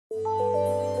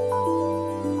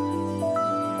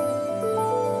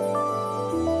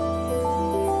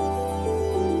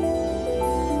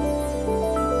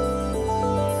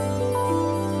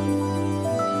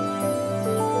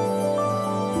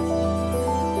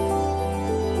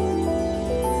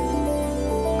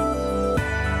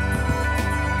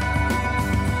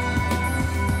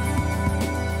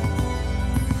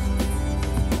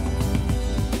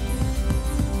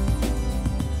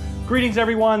Greetings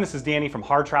everyone, this is Danny from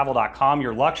harrtravel.com,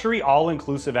 your luxury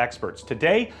all-inclusive experts.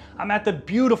 Today, I'm at the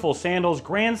beautiful Sandals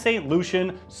Grand St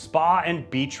Lucian Spa and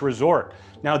Beach Resort.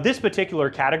 Now this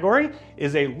particular category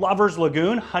is a Lover's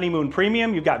Lagoon Honeymoon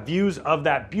Premium. You've got views of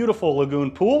that beautiful lagoon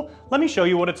pool. Let me show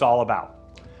you what it's all about.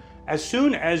 As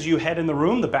soon as you head in the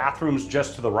room, the bathroom's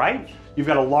just to the right. You've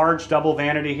got a large double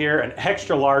vanity here, an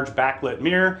extra large backlit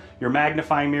mirror, your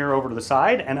magnifying mirror over to the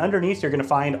side, and underneath you're gonna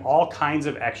find all kinds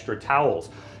of extra towels.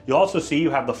 You'll also see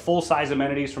you have the full-size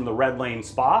amenities from the Red Lane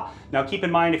Spa. Now keep in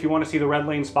mind, if you want to see the Red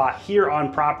Lane Spa here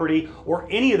on property or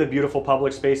any of the beautiful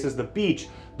public spaces, the beach,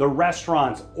 the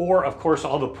restaurants, or of course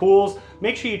all the pools,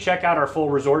 make sure you check out our full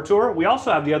resort tour. We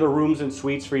also have the other rooms and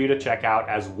suites for you to check out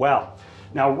as well.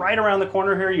 Now right around the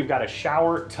corner here, you've got a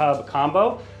shower tub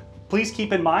combo. Please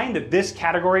keep in mind that this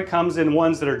category comes in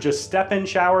ones that are just step-in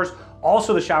showers,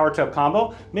 also the shower tub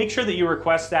combo. Make sure that you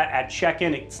request that at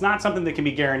check-in. It's not something that can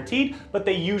be guaranteed, but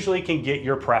they usually can get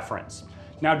your preference.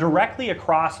 Now directly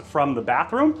across from the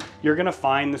bathroom, you're gonna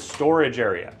find the storage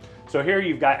area. So here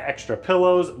you've got extra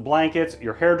pillows, blankets,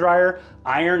 your hairdryer,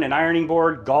 iron and ironing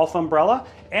board, golf umbrella,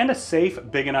 and a safe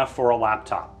big enough for a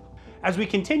laptop. As we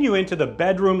continue into the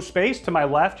bedroom space, to my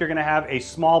left, you're gonna have a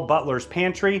small butler's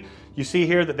pantry. You see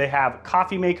here that they have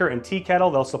coffee maker and tea kettle.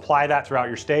 They'll supply that throughout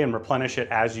your stay and replenish it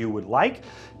as you would like.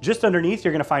 Just underneath,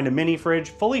 you're gonna find a mini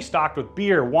fridge fully stocked with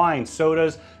beer, wine,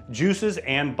 sodas, juices,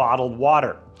 and bottled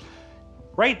water.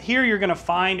 Right here, you're gonna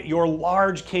find your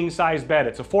large king-size bed.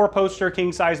 It's a 4-poster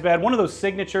king-size bed, one of those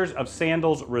signatures of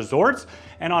Sandals resorts.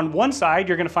 And on one side,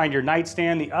 you're gonna find your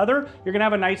nightstand. The other, you're gonna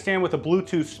have a nightstand with a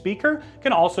Bluetooth speaker,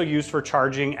 can also use for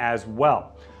charging as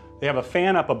well. They have a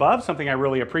fan up above, something I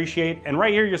really appreciate. And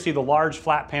right here, you'll see the large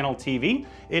flat panel TV.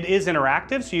 It is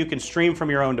interactive, so you can stream from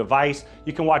your own device.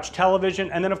 You can watch television,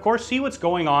 and then of course, see what's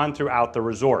going on throughout the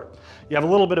resort. You have a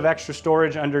little bit of extra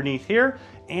storage underneath here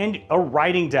and a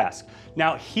writing desk.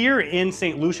 Now here in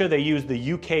St. Lucia, they use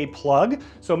the UK plug,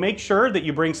 so make sure that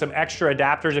you bring some extra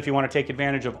adapters if you want to take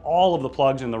advantage of all of the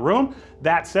plugs in the room.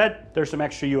 That said, there's some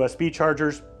extra USB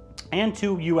chargers and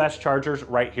 2 US chargers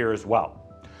right here as well.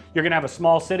 You're gonna have a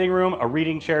small sitting room, a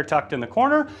reading chair tucked in the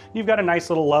corner. You've got a nice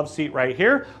little love seat right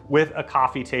here with a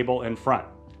coffee table in front.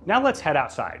 Now let's head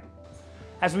outside.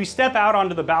 As we step out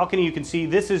onto the balcony, you can see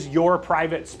this is your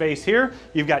private space here.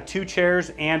 You've got 2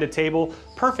 chairs and a table.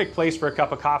 Perfect place for a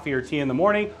cup of coffee or tea in the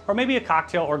morning, or maybe a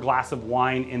cocktail or glass of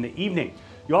wine in the evening.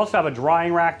 You also have a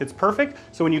drying rack that's perfect,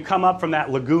 so when you come up from that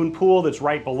lagoon pool that's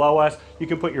right below us, you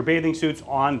can put your bathing suits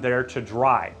on there to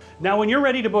dry. Now when you're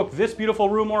ready to book this beautiful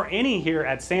room or any here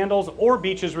at Sandals or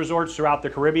beaches resorts throughout the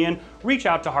Caribbean, reach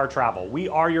out to Harr Travel. We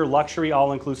are your luxury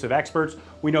all-inclusive experts.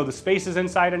 We know the spaces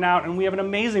inside and out, and we have an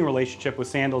amazing relationship with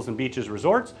Sandals and Beaches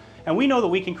Resorts, and we know that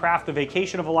we can craft the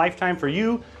vacation of a lifetime for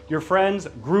you, your friends,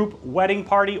 group, wedding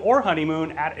party, or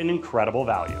honeymoon at an incredible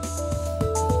value.